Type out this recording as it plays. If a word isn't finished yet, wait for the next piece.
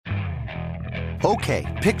Okay,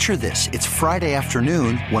 picture this. It's Friday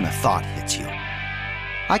afternoon when a thought hits you.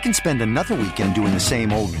 I can spend another weekend doing the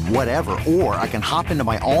same old whatever, or I can hop into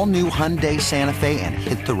my all-new Hyundai Santa Fe and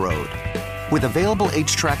hit the road. With available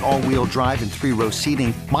H-Track all-wheel drive and 3-row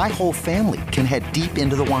seating, my whole family can head deep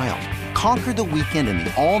into the wild. Conquer the weekend in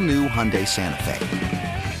the all-new Hyundai Santa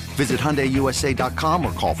Fe. Visit HyundaiUSA.com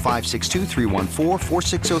or call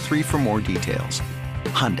 562-314-4603 for more details.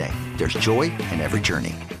 Hyundai, there's joy in every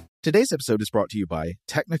journey. Today's episode is brought to you by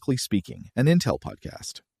Technically Speaking, an Intel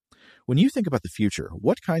podcast. When you think about the future,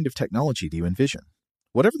 what kind of technology do you envision?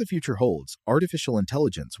 Whatever the future holds, artificial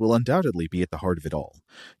intelligence will undoubtedly be at the heart of it all.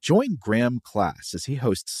 Join Graham Class as he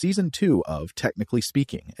hosts Season 2 of Technically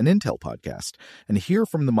Speaking, an Intel podcast, and hear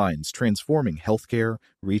from the minds transforming healthcare,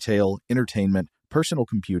 retail, entertainment, personal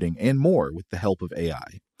computing, and more with the help of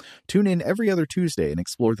AI. Tune in every other Tuesday and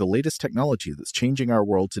explore the latest technology that's changing our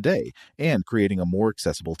world today and creating a more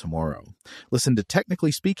accessible tomorrow. Listen to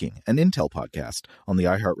Technically Speaking, an Intel podcast on the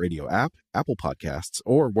iHeartRadio app, Apple Podcasts,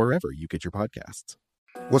 or wherever you get your podcasts.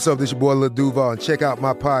 What's up, this your boy Lil Duval, and check out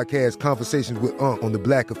my podcast, Conversations with Unc, on the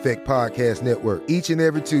Black Effect Podcast Network. Each and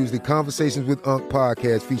every Tuesday, Conversations with Unc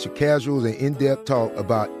podcast feature casual and in-depth talk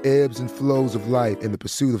about ebbs and flows of life and the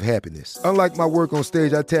pursuit of happiness. Unlike my work on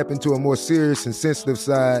stage, I tap into a more serious and sensitive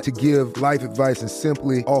side to give life advice and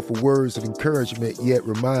simply offer words of encouragement, yet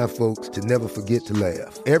remind folks to never forget to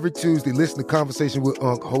laugh. Every Tuesday, listen to Conversation with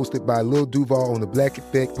Unc, hosted by Lil Duval on the Black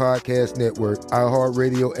Effect Podcast Network,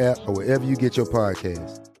 iHeartRadio app, or wherever you get your podcasts.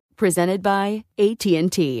 Presented by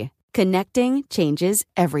AT&T. Connecting changes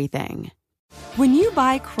everything. When you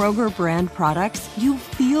buy Kroger brand products, you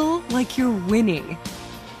feel like you're winning.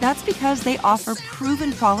 That's because they offer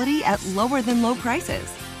proven quality at lower than low prices.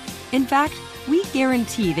 In fact, we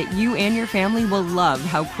guarantee that you and your family will love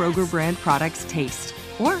how Kroger brand products taste,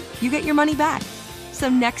 or you get your money back. So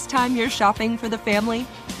next time you're shopping for the family,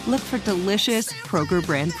 look for delicious Kroger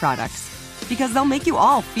brand products, because they'll make you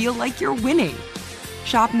all feel like you're winning.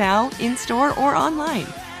 Shop now, in-store, or online.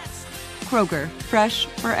 Kroger, fresh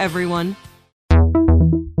for everyone.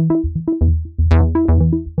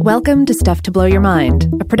 Welcome to Stuff to Blow Your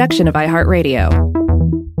Mind, a production of iHeartRadio.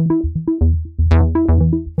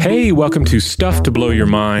 Hey, welcome to Stuff to Blow Your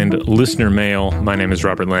Mind, listener mail. My name is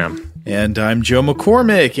Robert Lamb. And I'm Joe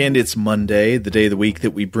McCormick, and it's Monday, the day of the week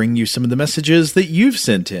that we bring you some of the messages that you've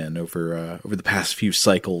sent in over the past few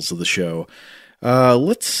cycles of the show.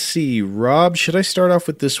 Let's see, Rob, should I start off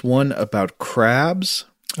with this one about crabs?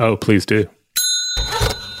 Oh, please do.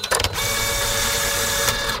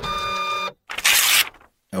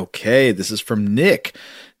 Okay, this is from Nick.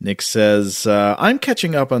 Nick says, I'm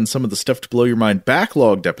catching up on some of the Stuff to Blow Your Mind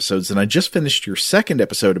backlogged episodes, and I just finished your second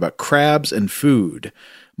episode about crabs and food.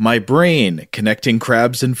 My brain, connecting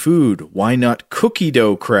crabs and food. Why not cookie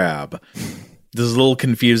dough crab? This is a little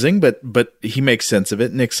confusing, but he makes sense of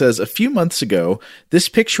it. Nick says, a few months ago, this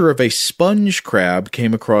picture of a sponge crab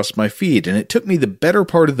came across my feed, and it took me the better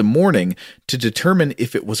part of the morning to determine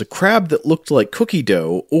if it was a crab that looked like cookie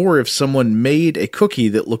dough or if someone made a cookie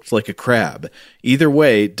that looked like a crab. Either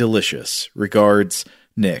way, delicious. Regards,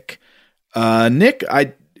 Nick. Nick,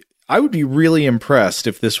 I would be really impressed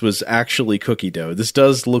if this was actually cookie dough. This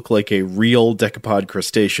does look like a real decapod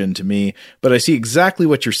crustacean to me, but I see exactly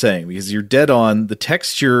what you're saying because you're dead on. The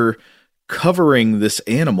texture covering this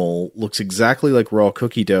animal looks exactly like raw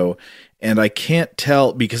cookie dough, and I can't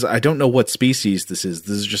tell because I don't know what species this is.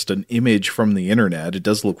 This is just an image from the internet. It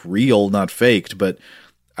does look real, not faked, but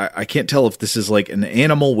I can't tell if this is like an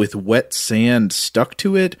animal with wet sand stuck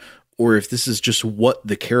to it or if this is just what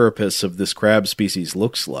the carapace of this crab species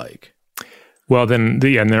looks like. Well, and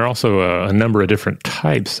there are also a number of different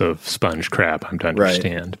types of sponge crab, I'm to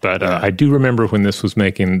understand. Right. But I do remember when this was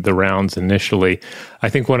making the rounds initially, I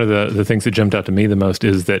think one of the things that jumped out to me the most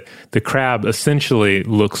is that the crab essentially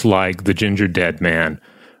looks like the Ginger Dead Man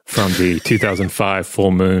from the 2005 Full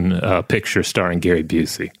Moon picture starring Gary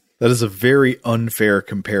Busey. That is a very unfair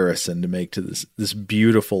comparison to make to this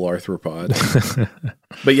beautiful arthropod.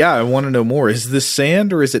 But yeah, I want to know more. Is this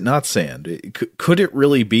sand or is it not sand? Could it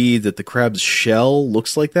really be that the crab's shell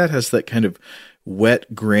looks like that? Has that kind of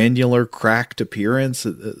wet, granular, cracked appearance?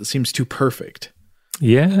 It seems too perfect.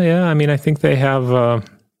 Yeah. I mean, I think they have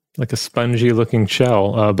like a spongy-looking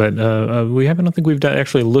shell, but I don't think we've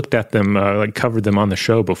actually looked at them, covered them on the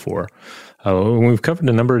show before. We've covered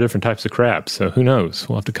a number of different types of crabs, so who knows?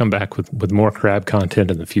 We'll have to come back with more crab content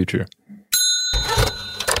in the future.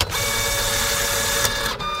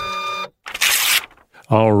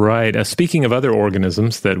 All right. Speaking of other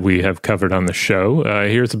organisms that we have covered on the show,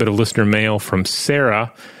 here's a bit of listener mail from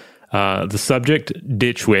Sarah. The subject,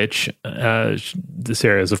 Ditch Witch.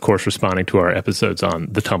 Sarah is, of course, responding to our episodes on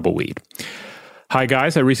the tumbleweed. Hi,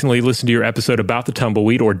 guys. I recently listened to your episode about the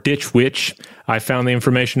tumbleweed, or ditch witch. I found the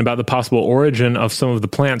information about the possible origin of some of the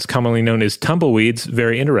plants commonly known as tumbleweeds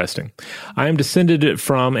very interesting. I am descended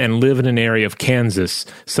from and live in an area of Kansas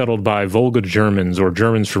settled by Volga Germans, or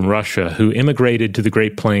Germans from Russia, who immigrated to the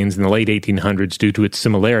Great Plains in the late 1800s due to its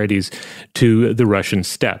similarities to the Russian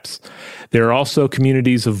steppes. There are also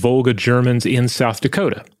communities of Volga Germans in South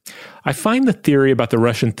Dakota. I find the theory about the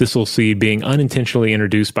Russian thistle seed being unintentionally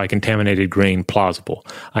introduced by contaminated grain plausible.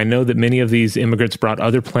 I know that many of these immigrants brought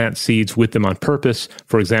other plant seeds with them on purpose.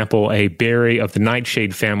 For example, a berry of the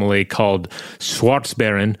nightshade family called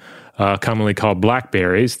Schwarzbeeren, commonly called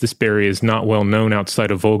blackberries. This berry is not well known outside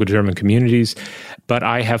of Volga German communities, but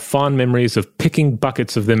I have fond memories of picking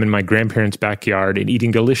buckets of them in my grandparents' backyard and eating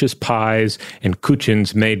delicious pies and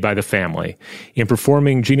kuchens made by the family. In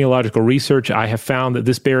performing genealogical research, I have found that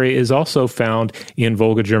this berry is also found in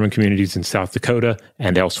Volga German communities in South Dakota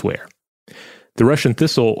and elsewhere. The Russian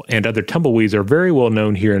thistle and other tumbleweeds are very well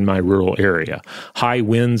known here in my rural area. High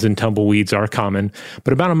winds and tumbleweeds are common,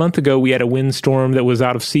 but about a month ago we had a windstorm that was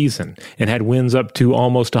out of season and had winds up to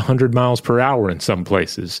almost 100 miles per hour in some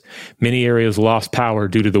places. Many areas lost power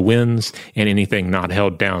due to the winds, and anything not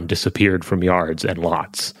held down disappeared from yards and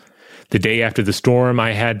lots. The day after the storm,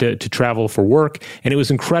 I had to travel for work, and it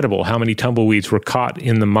was incredible how many tumbleweeds were caught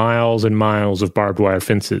in the miles and miles of barbed wire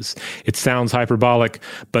fences. It sounds hyperbolic,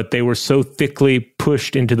 but they were so thickly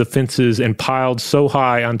pushed into the fences and piled so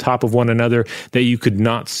high on top of one another that you could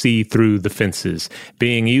not see through the fences.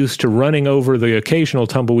 Being used to running over the occasional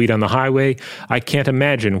tumbleweed on the highway, I can't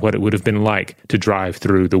imagine what it would have been like to drive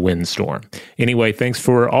through the windstorm. Anyway, thanks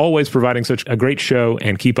for always providing such a great show,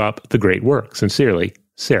 and keep up the great work. Sincerely,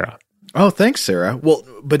 Sarah. Oh, thanks, Sarah. Well,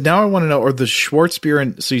 but now I want to know, are the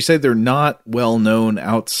Schwarzbeeren, so you say they're not well known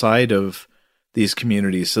outside of these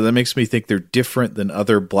communities, so that makes me think they're different than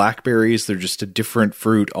other blackberries. They're just a different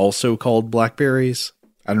fruit also called blackberries.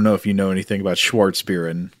 I don't know if you know anything about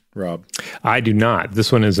Schwarzbeeren, Rob. I do not.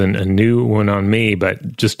 This one is a new one on me,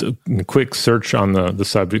 but just a quick search on the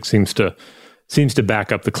subject seems to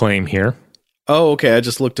back up the claim here. Oh, okay. I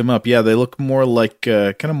just looked them up. Yeah, they look more like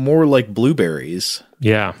more like blueberries.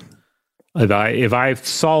 Yeah. If I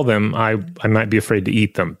saw them, I might be afraid to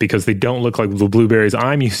eat them because they don't look like the blueberries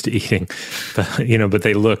I'm used to eating. But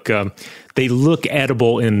they look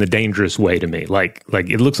edible in the dangerous way to me. Like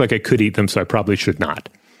it looks like I could eat them, so I probably should not.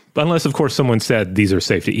 Unless, of course, someone said these are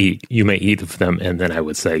safe to eat. You may eat them, and then I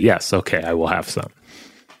would say, yes, okay, I will have some.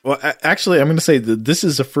 Well, actually, I'm going to say that this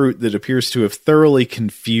is a fruit that appears to have thoroughly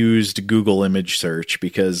confused Google image search,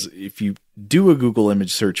 because if you do a Google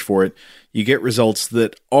image search for it, you get results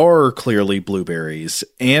that are clearly blueberries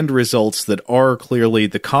and results that are clearly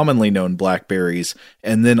the commonly known blackberries,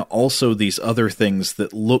 and then also these other things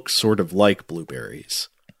that look sort of like blueberries.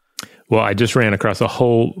 Well, I just ran across a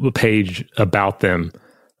whole page about them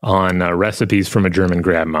on recipes from a German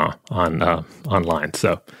grandma on online,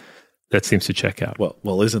 so that seems to check out.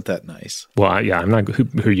 Well, isn't that nice? Well, yeah, I'm not.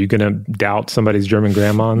 Are you going to doubt somebody's German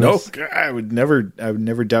grandma on this? No, I would never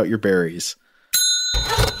doubt your berries.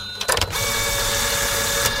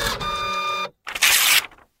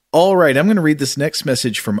 All right, I'm going to read this next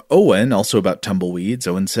message from Owen, also about tumbleweeds.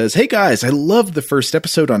 Owen says, "Hey guys, I loved the first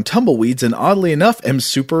episode on tumbleweeds, and oddly enough, am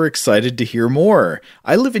super excited to hear more.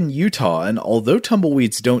 I live in Utah, and although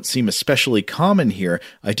tumbleweeds don't seem especially common here,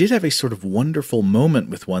 I did have a sort of wonderful moment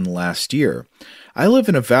with one last year. I live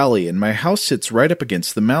in a valley, and my house sits right up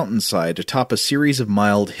against the mountainside atop a series of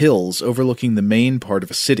mild hills overlooking the main part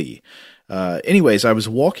of a city. Anyways, I was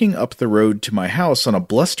walking up the road to my house on a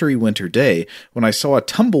blustery winter day when I saw a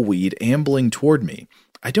tumbleweed ambling toward me.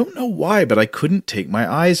 I don't know why, but I couldn't take my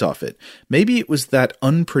eyes off it. Maybe it was that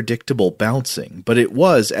unpredictable bouncing, but it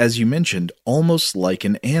was, as you mentioned, almost like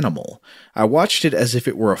an animal. I watched it as if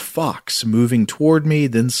it were a fox, moving toward me,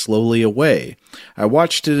 then slowly away. I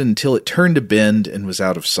watched it until it turned a bend and was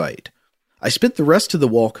out of sight. I spent the rest of the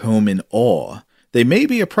walk home in awe. They may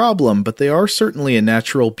be a problem, but they are certainly a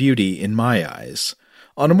natural beauty in my eyes.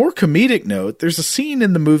 On a more comedic note, there's a scene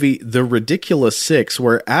in the movie The Ridiculous Six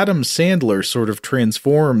where Adam Sandler sort of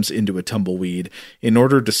transforms into a tumbleweed in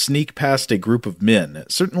order to sneak past a group of men.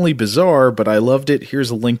 Certainly bizarre, but I loved it. Here's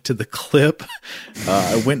a link to the clip.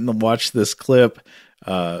 I went and watched this clip.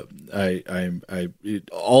 All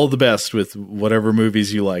the best with whatever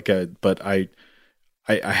movies you like, but I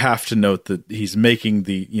have to note that he's making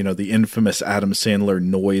the infamous Adam Sandler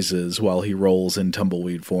noises while he rolls in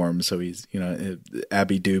tumbleweed form. So he's,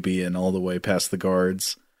 Abby Doobie and all the way past the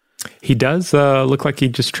guards. He does look like he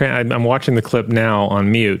just... I'm watching the clip now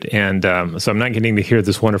on mute, and so I'm not getting to hear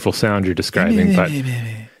this wonderful sound you're describing, but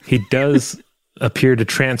he does appear to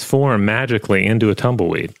transform magically into a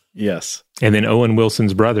tumbleweed. Yes. And then Owen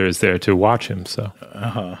Wilson's brother is there to watch him, so...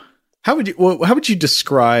 How would you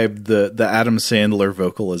describe the Adam Sandler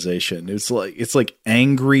vocalization? It's like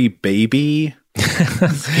angry baby.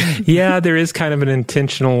 Yeah, there is kind of an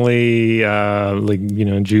intentionally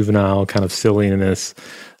juvenile kind of silliness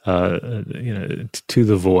to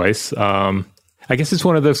the voice. I guess it's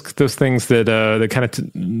one of those things that kind of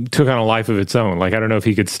took on a life of its own. Like, I don't know if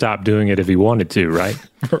he could stop doing it if he wanted to, right?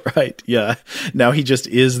 Right. Yeah. Now he just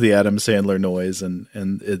is the Adam Sandler noise, and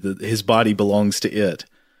his body belongs to it.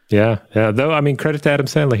 Yeah. Though, I mean, credit to Adam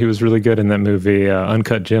Sandler. He was really good in that movie,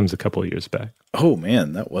 Uncut Gems, a couple of years back. Oh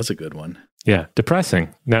man, that was a good one. Yeah,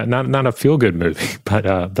 depressing. Not a feel good movie,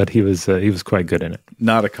 but he was quite good in it.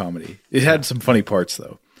 Not a comedy. It had some funny parts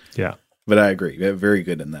though. Yeah, but I agree. Very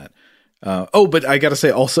good in that. But I got to say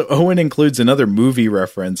also, Owen includes another movie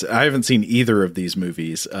reference. I haven't seen either of these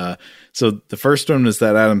movies. So the first one is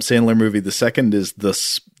that Adam Sandler movie. The second is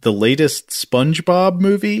the latest SpongeBob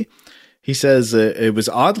movie. He says it was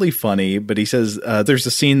oddly funny, but he says there's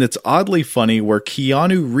a scene that's oddly funny where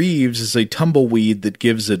Keanu Reeves is a tumbleweed that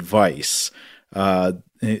gives advice,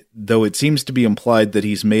 though it seems to be implied that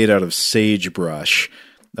he's made out of sagebrush.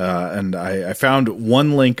 And I found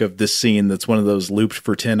one link of this scene that's one of those looped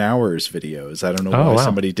for 10 hours videos. I don't know why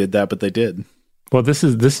somebody did that, but they did. Well, this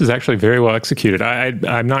is actually very well executed.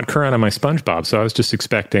 I'm not current on my SpongeBob, so I was just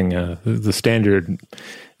expecting the standard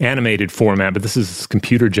animated format, but this is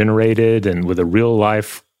computer generated and with a real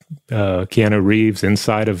life Keanu Reeves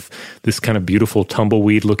inside of this kind of beautiful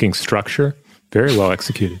tumbleweed looking structure. Very well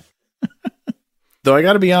executed. Though I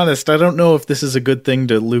got to be honest, I don't know if this is a good thing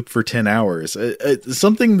to loop for 10 hours.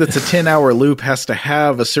 Something that's a 10-hour loop has to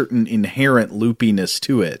have a certain inherent loopiness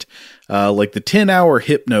to it. Like the 10-hour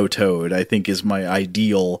Hypnotoad, I think, is my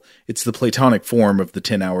ideal. It's the platonic form of the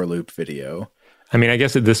 10-hour loop video. I mean, I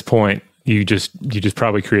guess at this point, you just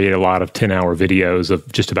probably create a lot of 10-hour videos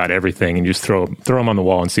of just about everything and just throw them on the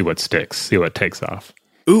wall and see what sticks, see what takes off.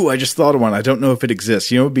 Ooh, I just thought of one. I don't know if it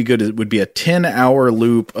exists. You know what would be good? It would be a 10-hour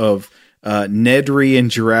loop of Nedry in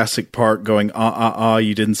Jurassic Park going,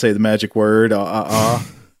 you didn't say the magic word, I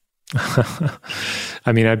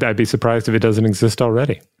mean, I'd be surprised if it doesn't exist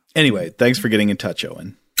already. Anyway, thanks for getting in touch,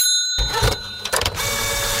 Owen.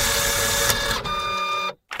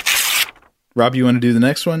 Rob, you want to do the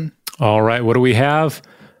next one? All right, what do we have?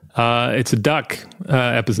 It's a duck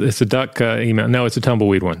episode. It's a duck email. No, it's a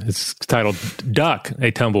tumbleweed one. It's titled Duck,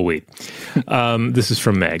 a Tumbleweed. This is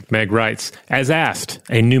from Meg. Meg writes, as asked,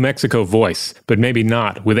 a New Mexico voice, but maybe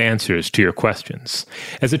not with answers to your questions.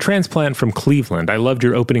 As a transplant from Cleveland, I loved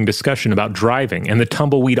your opening discussion about driving and the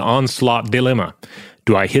tumbleweed onslaught dilemma.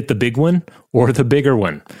 Do I hit the big one or the bigger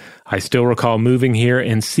one? I still recall moving here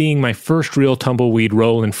and seeing my first real tumbleweed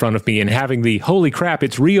roll in front of me and having the holy crap,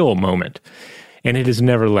 it's real moment. And it has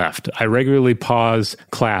never left. I regularly pause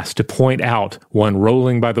class to point out one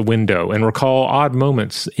rolling by the window and recall odd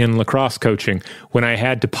moments in lacrosse coaching when I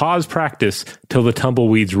had to pause practice till the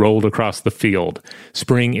tumbleweeds rolled across the field.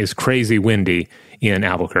 Spring is crazy windy in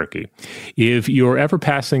Albuquerque. If you're ever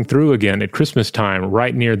passing through again at Christmas time,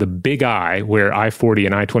 right near the Big I, where I-40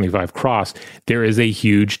 and I-25 cross, there is a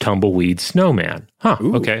huge tumbleweed snowman. Huh,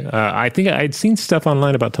 ooh. Okay. I think I'd seen stuff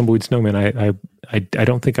online about tumbleweed snowman. I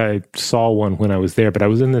don't think I saw one when I was there, but I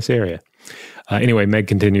was in this area. Anyway, Meg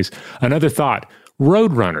continues. Another thought.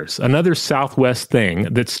 Roadrunners, another Southwest thing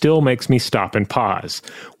that still makes me stop and pause.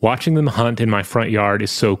 Watching them hunt in my front yard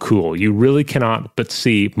is so cool. You really cannot but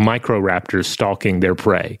see microraptors stalking their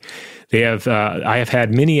prey. I have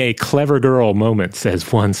had many a clever girl moments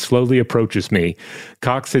as one slowly approaches me,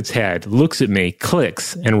 cocks its head, looks at me,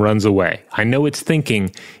 clicks, and runs away. I know it's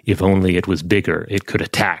thinking, if only it was bigger, it could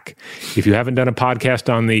attack. If you haven't done a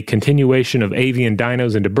podcast on the continuation of avian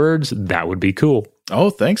dinos into birds, that would be cool. Oh,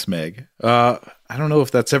 thanks, Meg. I don't know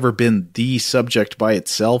if that's ever been the subject by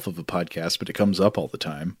itself of a podcast, but it comes up all the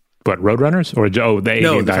time. But Roadrunners? Or the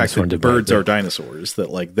avian the fact that birds are dinosaurs, that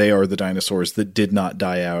like they are the dinosaurs that did not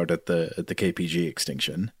die out at the KPG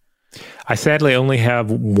extinction. I sadly only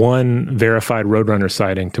have one verified Roadrunner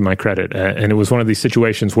sighting to my credit, and it was one of these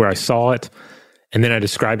situations where I saw it, and then I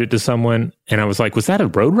described it to someone, and I was like, was that a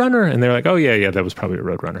Roadrunner? And they're like, oh, yeah, that was probably a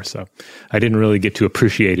Roadrunner. So I didn't really get to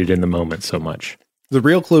appreciate it in the moment so much. The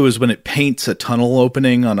real clue is when it paints a tunnel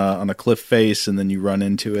opening on a cliff face and then you run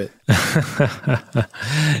into it.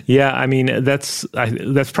 Yeah, I mean, that's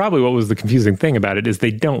probably what was the confusing thing about it is they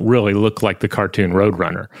don't really look like the cartoon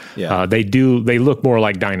Roadrunner. Yeah. They look more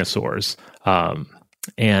like dinosaurs.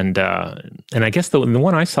 And I guess the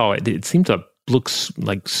one I saw, it seemed to look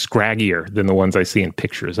like scraggier than the ones I see in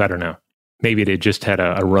pictures. I don't know. Maybe they just had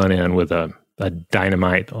a run-in with a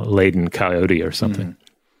dynamite-laden coyote or something. Mm-hmm.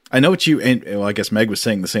 I know what I guess Meg was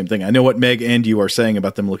saying the same thing. I know what Meg and you are saying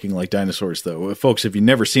about them looking like dinosaurs, though. Folks, if you've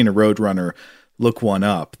never seen a Roadrunner, look one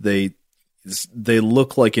up. They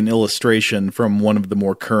look like an illustration from one of the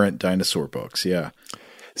more current dinosaur books, yeah.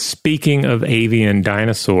 Speaking of avian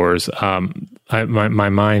dinosaurs, my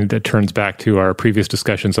mind turns back to our previous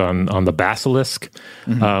discussions on the basilisk,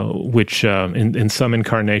 which in some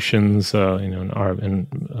incarnations, in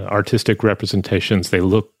artistic representations, they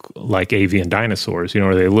look like avian dinosaurs.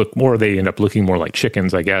 Or they end up looking more like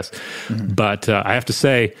chickens, I guess. Mm-hmm. But I have to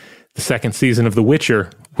say, the second season of The Witcher,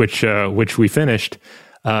 which we finished,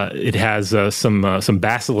 it has some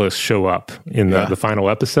basilisks show up in the final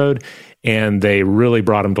episode. And they really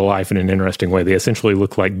brought them to life in an interesting way. They essentially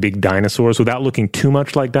look like big dinosaurs without looking too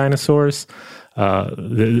much like dinosaurs.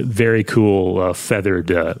 Very cool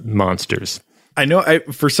feathered monsters. I know.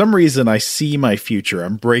 For some reason, I see my future.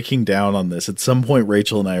 I'm breaking down on this. At some point,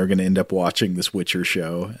 Rachel and I are going to end up watching this Witcher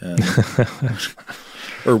show. And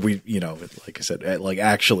or we, like I said, like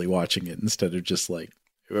actually watching it instead of just like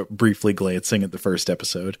briefly glancing at the first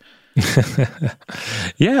episode.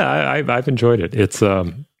 Yeah, I've enjoyed it. It's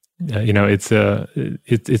it's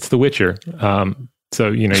The Witcher. So,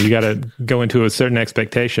 you got to go into certain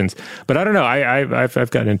expectations, but I don't know.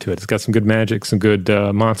 I've gotten into it. It's got some good magic, some good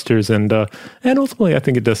monsters, and ultimately I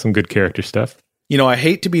think it does some good character stuff. I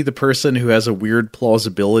hate to be the person who has a weird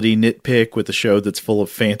plausibility nitpick with a show that's full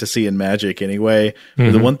of fantasy and magic anyway.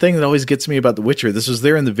 Mm-hmm. The one thing that always gets me about The Witcher, this was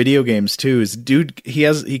there in the video games too, is dude,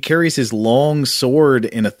 he carries his long sword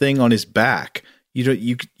in a thing on his back.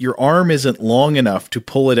 Your arm isn't long enough to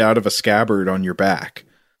pull it out of a scabbard on your back.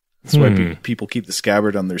 That's why people keep the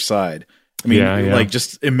scabbard on their side. I mean, like,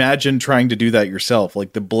 just imagine trying to do that yourself.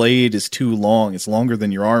 Like, the blade is too long. It's longer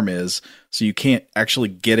than your arm is, so you can't actually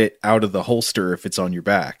get it out of the holster if it's on your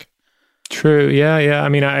back. True. Yeah. I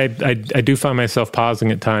mean, I do find myself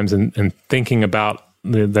pausing at times and thinking about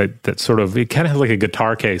that sort of, it kind of has like a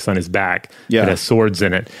guitar case on his back that has swords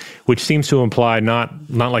in it, which seems to imply not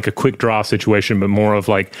like a quick draw situation, but more of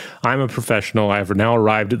like, I'm a professional. I have now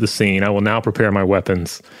arrived at the scene. I will now prepare my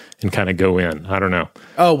weapons and kind of go in. I don't know.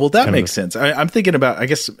 Oh, well, that makes sense. I'm thinking about, I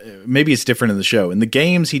guess maybe it's different in the show. In the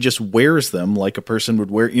games, he just wears them like a person would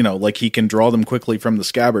wear, like he can draw them quickly from the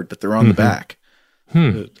scabbard, but they're on the back.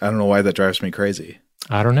 I don't know why that drives me crazy.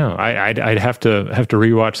 I don't know. I'd have to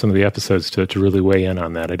rewatch some of the episodes to really weigh in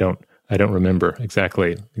on that. I don't remember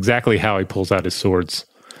exactly how he pulls out his swords.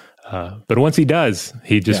 But once he does,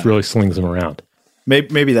 he just really slings them around.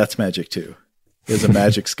 Maybe that's magic too. He has a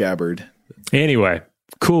magic scabbard. Anyway,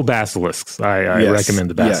 cool basilisks. I recommend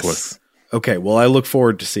the basilisks. Yes. Okay, well, I look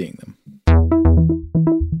forward to seeing them.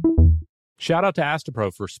 Shout out to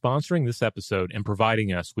Astepro for sponsoring this episode and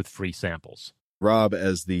providing us with free samples. Rob,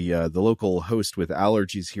 as the local host with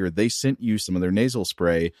allergies here, they sent you some of their nasal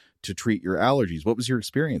spray to treat your allergies. What was your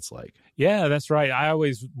experience like? Yeah, that's right. I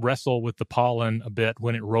always wrestle with the pollen a bit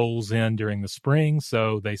when it rolls in during the spring,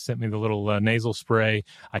 so they sent me the little nasal spray.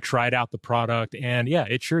 I tried out the product, and yeah,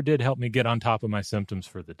 it sure did help me get on top of my symptoms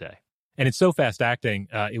for the day. And it's so fast-acting,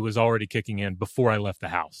 it was already kicking in before I left the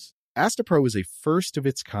house. Astepro is a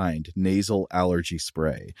first-of-its-kind nasal allergy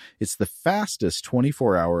spray. It's the fastest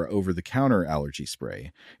 24-hour over-the-counter allergy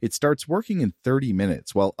spray. It starts working in 30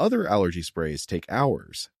 minutes, while other allergy sprays take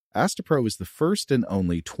hours. Astepro is the first and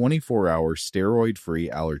only 24-hour steroid-free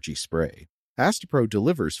allergy spray. Astepro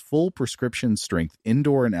delivers full prescription-strength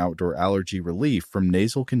indoor and outdoor allergy relief from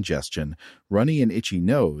nasal congestion, runny and itchy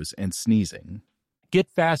nose, and sneezing. Get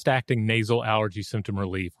fast-acting nasal allergy symptom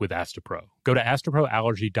relief with Astepro. Go to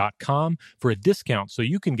asteproallergy.com for a discount so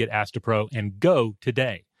you can get Astepro and go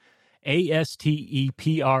today.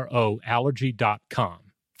 ASTEPRO allergy.com.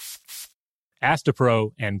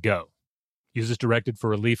 Astepro and go. Use as directed for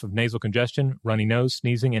relief of nasal congestion, runny nose,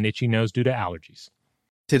 sneezing, and itchy nose due to allergies.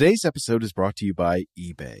 Today's episode is brought to you by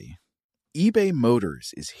eBay. eBay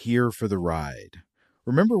Motors is here for the ride.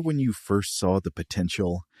 Remember when you first saw the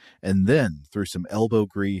potential? And then, through some elbow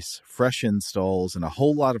grease, fresh installs, and a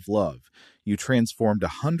whole lot of love, you transformed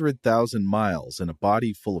 100,000 miles and a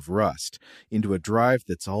body full of rust into a drive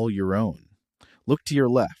that's all your own. Look to your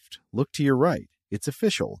left. Look to your right. It's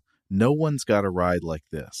official. No one's got a ride like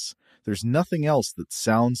this. There's nothing else that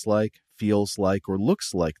sounds like, feels like, or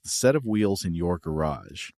looks like the set of wheels in your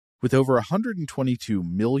garage. With over 122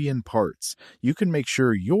 million parts, you can make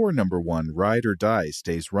sure your number one ride or die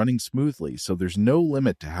stays running smoothly so there's no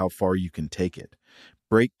limit to how far you can take it.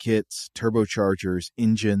 Brake kits, turbochargers,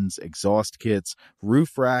 engines, exhaust kits,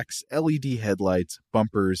 roof racks, LED headlights,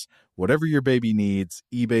 bumpers, whatever your baby needs,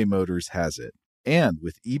 eBay Motors has it. And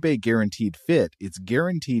with eBay Guaranteed Fit, it's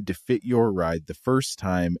guaranteed to fit your ride the first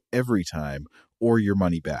time, every time, or your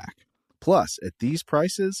money back. Plus, at these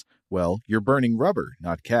prices, well, you're burning rubber,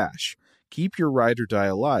 not cash. Keep your ride or die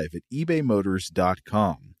alive at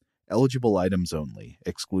ebaymotors.com. Eligible items only.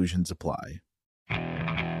 Exclusions apply.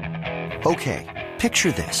 Okay,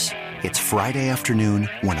 picture this. It's Friday afternoon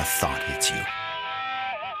when a thought hits you.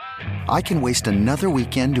 I can waste another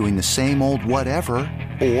weekend doing the same old whatever,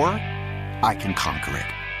 or I can conquer it.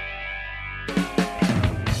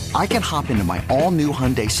 I can hop into my all-new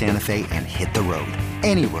Hyundai Santa Fe and hit the road.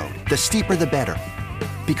 Any road. The steeper, the better.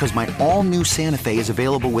 Because my all-new Santa Fe is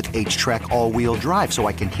available with H-Track all-wheel drive, so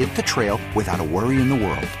I can hit the trail without a worry in the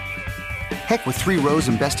world. Heck, with 3 rows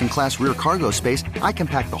and best-in-class rear cargo space, I can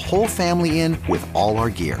pack the whole family in with all our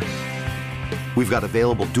gear. We've got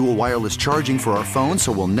available dual wireless charging for our phones,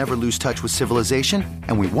 so we'll never lose touch with civilization,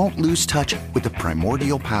 and we won't lose touch with the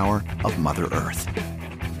primordial power of Mother Earth.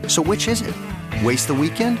 So which is it? Waste the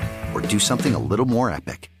weekend or do something a little more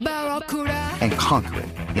epic? And conquer it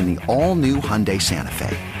in the all-new Hyundai Santa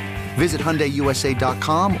Fe. Visit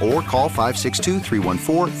HyundaiUSA.com or call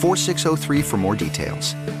 562-314-4603 for more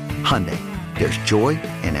details. Hyundai, there's joy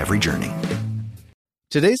in every journey.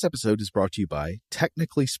 Today's episode is brought to you by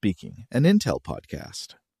Technically Speaking, an Intel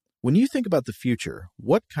podcast. When you think about the future,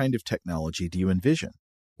 what kind of technology do you envision?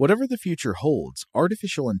 Whatever the future holds,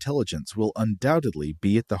 artificial intelligence will undoubtedly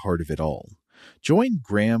be at the heart of it all. Join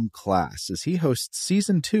Graham Class as he hosts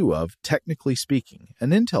Season 2 of Technically Speaking,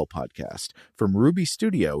 an Intel podcast from Ruby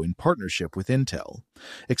Studio in partnership with Intel.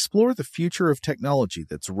 Explore the future of technology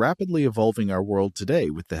that's rapidly evolving our world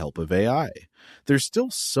today with the help of AI. There's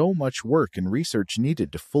still so much work and research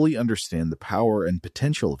needed to fully understand the power and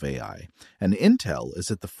potential of AI, and Intel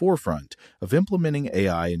is at the forefront of implementing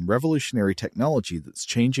AI in revolutionary technology that's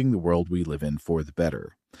changing the world we live in for the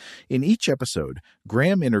better. In each episode,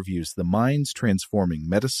 Graham interviews the minds transforming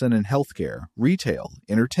medicine and healthcare, retail,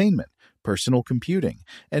 entertainment, personal computing,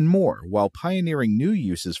 and more while pioneering new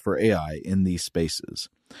uses for AI in these spaces.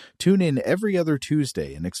 Tune in every other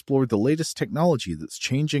Tuesday and explore the latest technology that's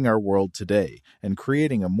changing our world today and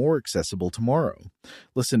creating a more accessible tomorrow.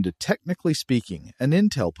 Listen to Technically Speaking, an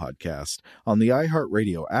Intel podcast on the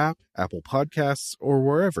iHeartRadio app, Apple Podcasts, or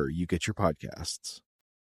wherever you get your podcasts.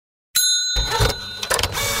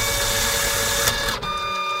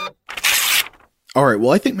 All right,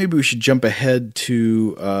 well, I think maybe we should jump ahead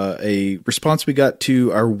to a response we got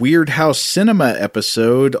to our Weird House Cinema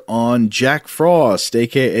episode on Jack Frost,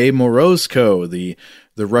 a.k.a. Morozko, the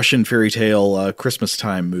Russian fairy tale Christmas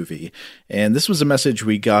time movie. And this was a message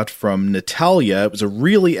we got from Natalia. It was a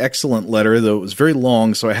really excellent letter, though it was very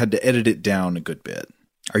long, so I had to edit it down a good bit.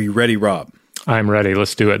 Are you ready, Rob? I'm ready.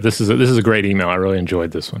 Let's do it. This is a great email. I really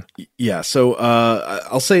enjoyed this one. Yeah. So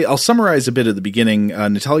I'll summarize a bit at the beginning.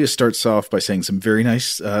 Natalia starts off by saying some very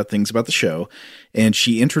nice things about the show, and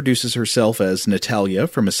she introduces herself as Natalia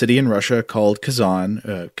from a city in Russia called Kazan.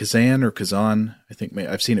 I think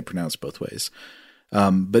I've seen it pronounced both ways.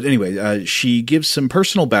 But anyway, she gives some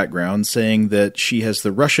personal background, saying that she has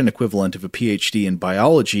the Russian equivalent of a PhD in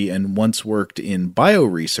biology and once worked in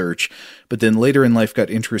bioresearch, but then later in life got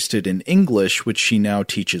interested in English, which she now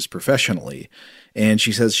teaches professionally. And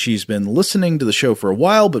she says she's been listening to the show for a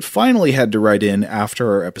while, but finally had to write in after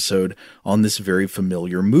our episode on this very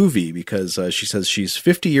familiar movie, because she says she's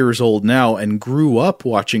 50 years old now and grew up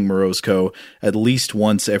watching Morozko at least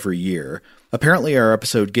once every year. Apparently, our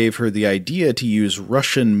episode gave her the idea to use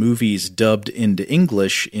Russian movies dubbed into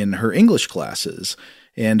English in her English classes.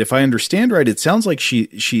 And if I understand right, it sounds like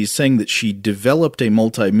she's saying that she developed a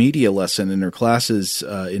multimedia lesson in her classes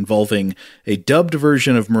involving a dubbed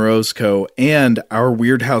version of Morozko and our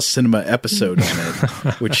Weird House Cinema episode on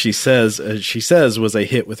it, which she says was a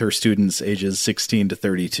hit with her students ages 16 to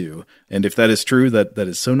 32. And if that is true, that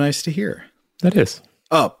is so nice to hear. That is.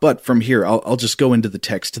 But from here, I'll just go into the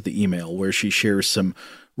text of the email where she shares some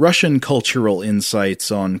Russian cultural insights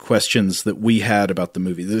on questions that we had about the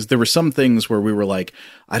movie. There were some things where we were like,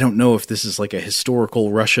 I don't know if this is like a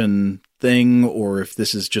historical Russian thing or if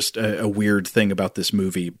this is just a weird thing about this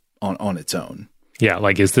movie on its own. Yeah,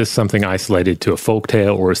 like, is this something isolated to a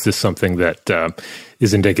folktale, or is this something that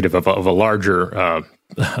is indicative of a larger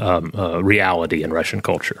reality in Russian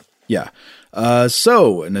culture? Yeah.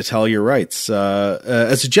 So Natalia writes,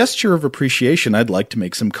 as a gesture of appreciation, I'd like to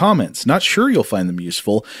make some comments. Not sure you'll find them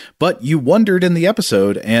useful, but you wondered in the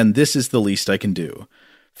episode, and this is the least I can do.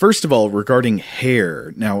 First of all, regarding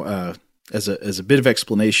hair. Now, as a bit of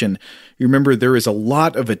explanation, you remember there is a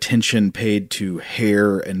lot of attention paid to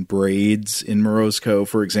hair and braids in Morozko.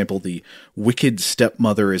 For example, the wicked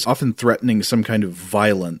stepmother is often threatening some kind of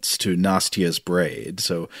violence to Nastia's braid.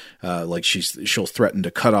 So, like she'll threaten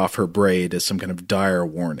to cut off her braid as some kind of dire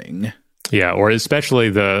warning. Yeah, or especially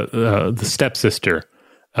the stepsister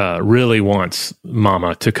really wants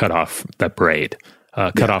Mama to cut off that braid.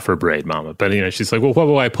 Cut off her braid, Mama. But, she's like, well, what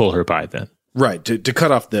will I pull her by then? Right, to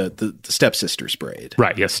cut off the stepsister's braid.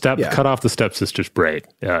 Right, cut off the stepsister's braid.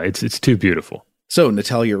 It's too beautiful. So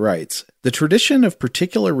Natalia writes, the tradition of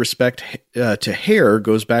particular respect to hair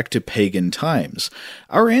goes back to pagan times.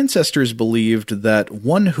 Our ancestors believed that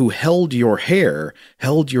one who held your hair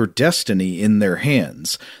held your destiny in their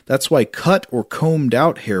hands. That's why cut or combed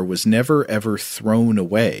out hair was never ever thrown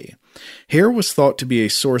away. Hair was thought to be a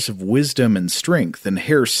source of wisdom and strength, and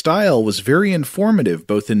hairstyle was very informative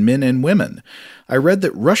both in men and women. I read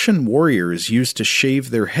that Russian warriors used to shave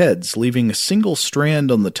their heads, leaving a single strand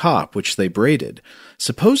on the top, which they braided.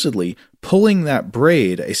 Supposedly, pulling that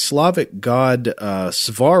braid, a Slavic god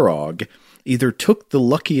Svarog either took the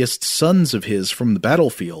luckiest sons of his from the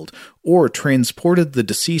battlefield or transported the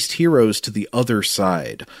deceased heroes to the other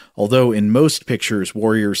side, although in most pictures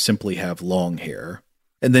warriors simply have long hair.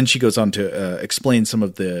 And then she goes on to explain some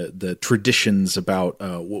of the traditions about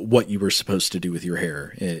what you were supposed to do with your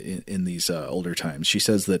hair in these older times. She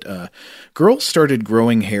says that girls started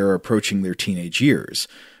growing hair approaching their teenage years.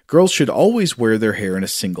 Girls should always wear their hair in a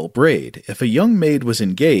single braid. If a young maid was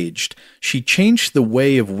engaged, she changed the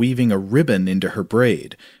way of weaving a ribbon into her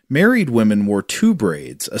braid. Married women wore two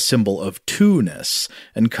braids, a symbol of two-ness,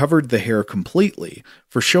 and covered the hair completely,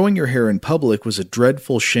 for showing your hair in public was a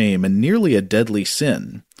dreadful shame and nearly a deadly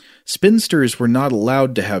sin. Spinsters were not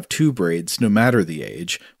allowed to have two braids, no matter the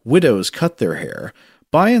age. Widows cut their hair.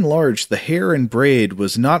 By and large, the hair and braid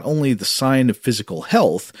was not only the sign of physical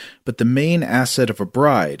health, but the main asset of a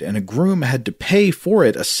bride, and a groom had to pay for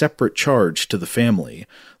it a separate charge to the family.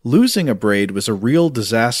 Losing a braid was a real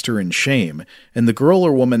disaster and shame, and the girl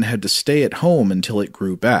or woman had to stay at home until it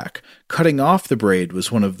grew back. Cutting off the braid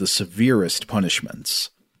was one of the severest punishments.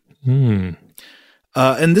 And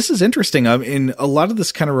this is interesting. I mean, a lot of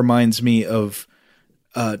this kind of reminds me of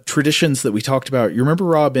traditions that we talked about. You remember,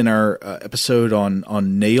 Rob, in our episode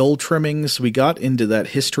on nail trimmings, we got into that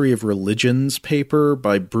History of Religions paper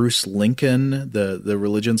by Bruce Lincoln, the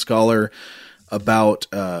religion scholar, about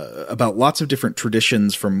lots of different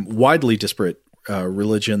traditions from widely disparate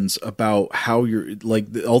religions about how you're like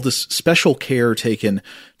all this special care taken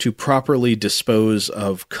to properly dispose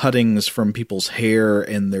of cuttings from people's hair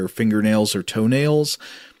and their fingernails or toenails.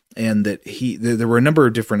 And that there were a number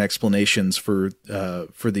of different explanations for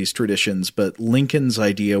these traditions, but Lincoln's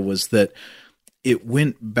idea was that it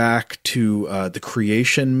went back to the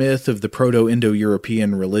creation myth of the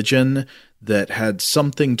Proto-Indo-European religion that had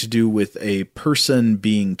something to do with a person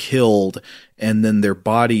being killed and then their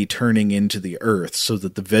body turning into the earth, so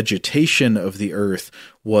that the vegetation of the earth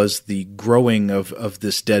was the growing of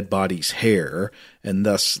this dead body's hair. And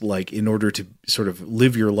thus, like, in order to sort of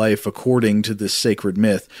live your life according to this sacred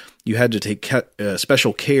myth, you had to take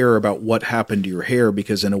special care about what happened to your hair,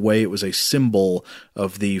 because in a way it was a symbol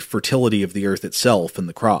of the fertility of the earth itself and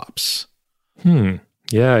the crops.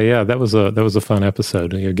 Yeah, that was a fun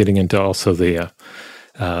episode. You're getting into also the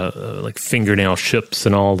like fingernail ships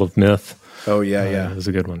and all of myth. Oh yeah, it was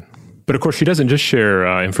a good one. But of course, she doesn't just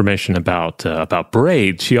share information about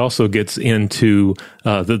braids. She also gets into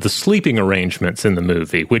the sleeping arrangements in the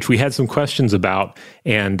movie, which we had some questions about,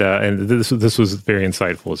 and this was very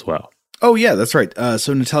insightful as well. Oh, yeah, that's right.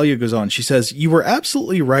 So Natalia goes on. She says, you were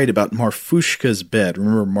absolutely right about Marfushka's bed.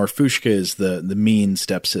 Remember, Marfushka is the mean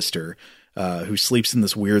stepsister who sleeps in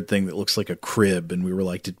this weird thing that looks like a crib. And we were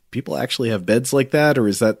like, did people actually have beds like that? Or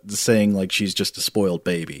is that saying like she's just a spoiled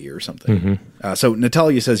baby or something? So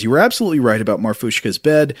Natalia says, you were absolutely right about Marfushka's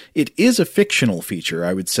bed. It is a fictional feature,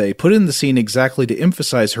 I would say, put in the scene exactly to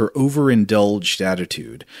emphasize her overindulged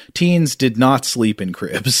attitude. Teens did not sleep in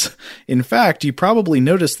cribs. In fact, you probably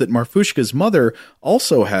noticed that Marfushka's mother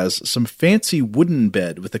also has some fancy wooden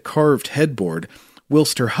bed with a carved headboard,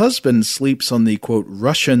 whilst her husband sleeps on the, quote,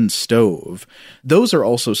 Russian stove. Those are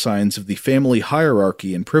also signs of the family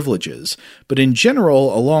hierarchy and privileges. But in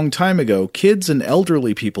general, a long time ago, kids and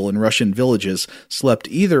elderly people in Russian villages slept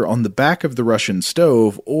either on the back of the Russian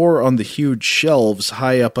stove or on the huge shelves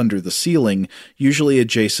high up under the ceiling, usually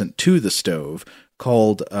adjacent to the stove.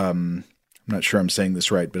 called, I'm not sure I'm saying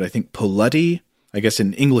this right, but I think Polati, I guess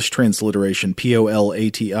in English transliteration,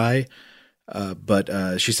 Polati.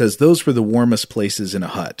 But she says those were the warmest places in a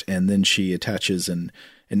hut. And then she attaches an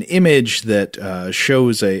image that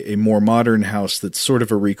shows a more modern house that's sort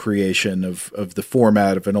of a recreation of the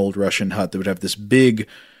format of an old Russian hut that would have this big,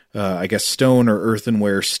 I guess, stone or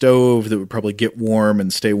earthenware stove that would probably get warm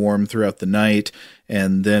and stay warm throughout the night.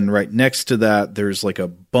 And then right next to that, there's like a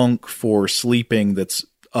bunk for sleeping that's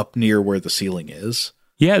up near where the ceiling is.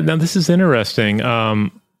 Yeah, now this is interesting.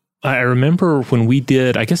 I remember when we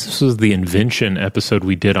did, I guess this was the invention episode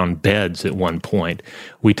we did on beds at one point.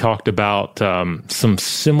 We talked about some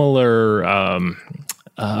similar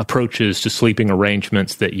approaches to sleeping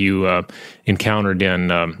arrangements that you encountered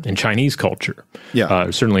in Chinese culture.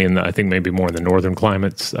 Yeah, certainly in I think maybe more in the northern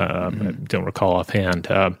climates. I don't recall offhand,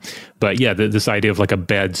 but yeah, this idea of like a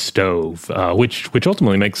bed stove, which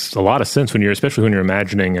ultimately makes a lot of sense especially when you're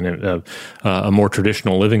imagining a more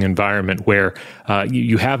traditional living environment where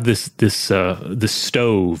you have this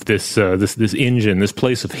stove, this engine, this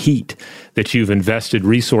place of heat that you've invested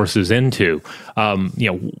resources into.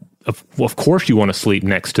 Of course, you want to sleep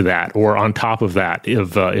next to that or on top of that,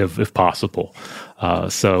 if possible.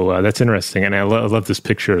 So that's interesting, and I love this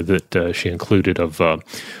picture that she included of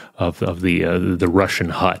the Russian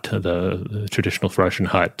hut, the traditional Russian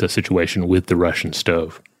hut situation with the Russian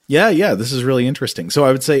stove. Yeah, this is really interesting. So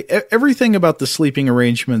I would say everything about the sleeping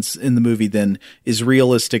arrangements in the movie then is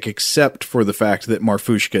realistic, except for the fact that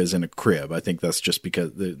Marfushka is in a crib. I think that's just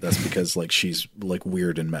because like she's like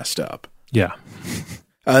weird and messed up. Yeah.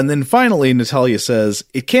 And then finally, Natalia says,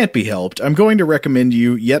 "It can't be helped. I'm going to recommend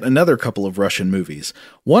you yet another couple of Russian movies.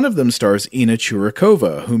 One of them stars Ina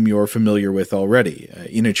Churakova, whom you're familiar with already.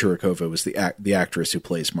 Ina Churakova was the actress who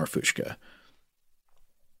plays Marfushka."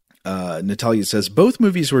 Natalia says, "Both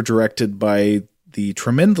movies were directed by the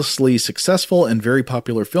tremendously successful and very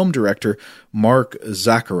popular film director Mark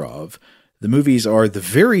Zakharov. The movies are The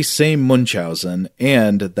Very Same Munchausen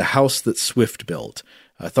and The House That Swift Built.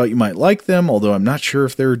 I thought you might like them, although I'm not sure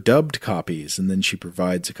if they're dubbed copies." And then she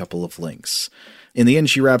provides a couple of links. In the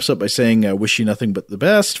end, she wraps up by saying, "Wish you nothing but the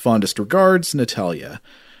best. Fondest regards, Natalia."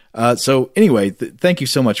 So anyway, thank you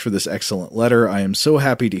so much for this excellent letter. I am so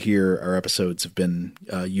happy to hear our episodes have been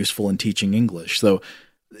useful in teaching English. So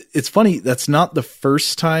it's funny, that's not the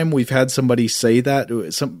first time we've had somebody say that.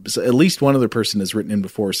 At least one other person has written in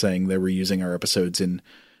before saying they were using our episodes in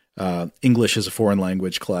English as a foreign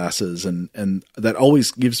language classes, and that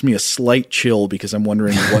always gives me a slight chill because I'm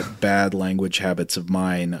wondering what bad language habits of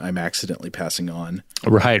mine I'm accidentally passing on.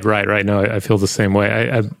 Right. No, I feel the same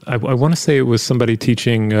way. I want to say it was somebody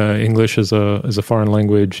teaching English as a foreign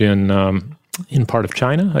language in part of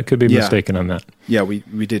China. I could be mistaken on that. Yeah,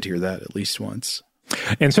 we did hear that at least once.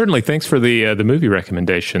 And certainly, thanks for the movie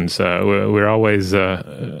recommendations. We're always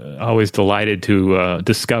delighted to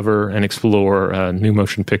discover and explore new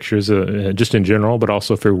motion pictures, just in general, but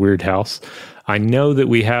also for Weird House. I know that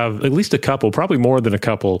we have at least a couple, probably more than a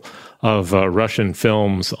couple, of Russian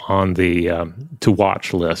films on the to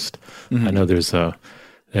watch list. Mm-hmm. I know there's a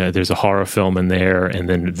horror film in there, and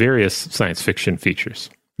then various science fiction features.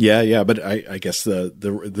 Yeah, but I guess the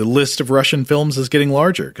list of Russian films is getting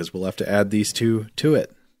larger because we'll have to add these two to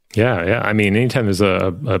it. Yeah. I mean, anytime there's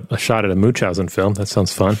a shot at a Munchausen film, that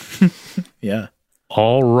sounds fun. Yeah.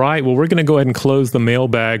 All right. Well, we're going to go ahead and close the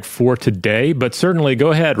mailbag for today, but certainly go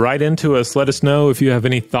ahead, write into us. Let us know if you have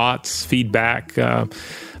any thoughts, feedback,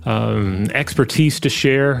 expertise to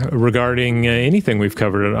share regarding anything we've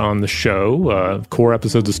covered on the show. Core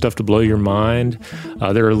episodes of Stuff to Blow Your Mind.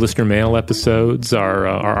 There are listener mail episodes, our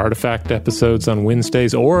artifact episodes on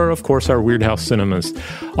Wednesdays, or of course our Weird House Cinemas.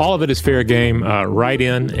 All of it is fair game. Write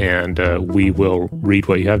in and we will read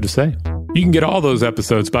what you have to say. You can get all those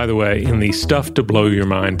episodes, by the way, in the Stuff to Blow Your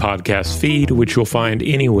Mind podcast feed, which you'll find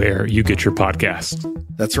anywhere you get your podcasts.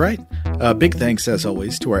 That's right. Big thanks, as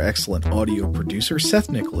always, to our excellent audio producer, Seth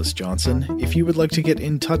Nicholas Johnson. If you would like to get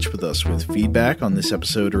in touch with us with feedback on this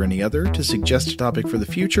episode or any other, to suggest a topic for the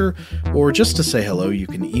future, or just to say hello, you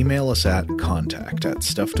can email us at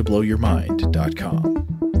contact@stufftoblowyourmind.com.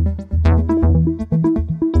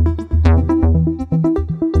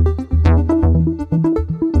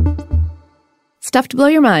 Stuff to Blow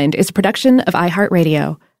Your Mind is a production of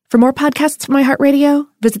iHeartRadio. For more podcasts from iHeartRadio,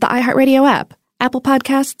 visit the iHeartRadio app, Apple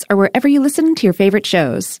Podcasts, or wherever you listen to your favorite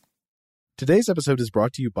shows. Today's episode is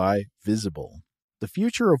brought to you by Visible. The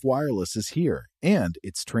future of wireless is here, and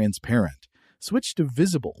it's transparent. Switch to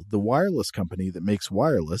Visible, the wireless company that makes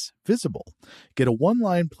wireless visible. Get a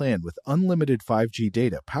one-line plan with unlimited 5G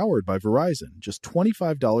data powered by Verizon, just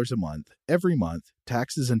 $25 a month, every month,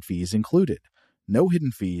 taxes and fees included. No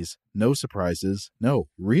hidden fees, no surprises, no,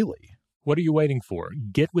 really. What are you waiting for?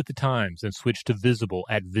 Get with the times and switch to Visible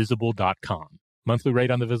at Visible.com. Monthly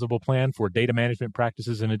rate on the Visible plan. For data management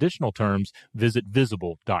practices and additional terms, visit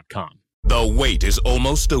Visible.com. The wait is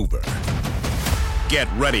almost over. Get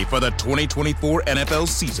ready for the 2024 NFL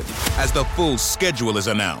season as the full schedule is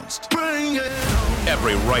announced.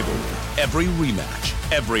 Every rivalry, every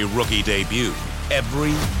rematch, every rookie debut,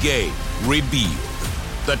 every game revealed.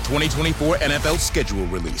 The 2024 NFL schedule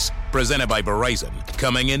release, presented by Verizon,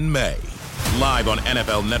 coming in May. Live on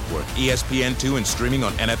NFL Network, ESPN2, and streaming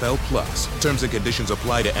on NFL Plus. Terms and conditions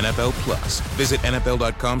apply to NFL Plus. Visit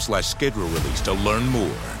NFL.com/schedule release to learn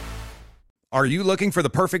more. Are you looking for the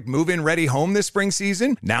perfect move-in ready home this spring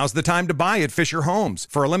season? Now's the time to buy at Fisher Homes.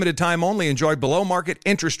 For a limited time only, enjoy below-market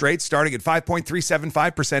interest rates starting at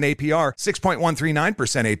 5.375% APR,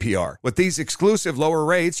 6.139% APR. With these exclusive lower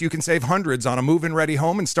rates, you can save hundreds on a move-in ready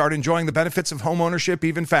home and start enjoying the benefits of home ownership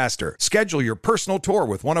even faster. Schedule your personal tour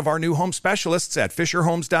with one of our new home specialists at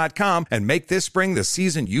FisherHomes.com and make this spring the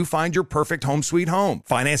season you find your perfect home sweet home.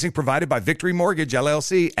 Financing provided by Victory Mortgage,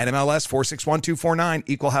 LLC, NMLS 461249,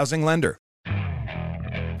 Equal Housing Lender.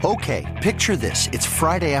 Okay, picture this. It's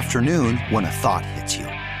Friday afternoon when a thought hits you.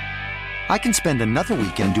 I can spend another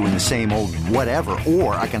weekend doing the same old whatever,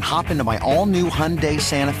 or I can hop into my all-new Hyundai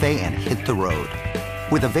Santa Fe and hit the road.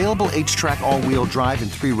 With available H-Track all-wheel drive and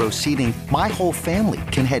 3-row seating, my whole family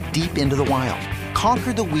can head deep into the wild.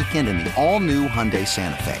 Conquer the weekend in the all-new Hyundai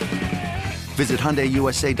Santa Fe. Visit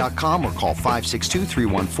HyundaiUSA.com or call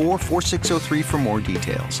 562-314-4603 for more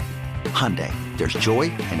details. Hyundai, there's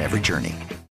joy in every journey.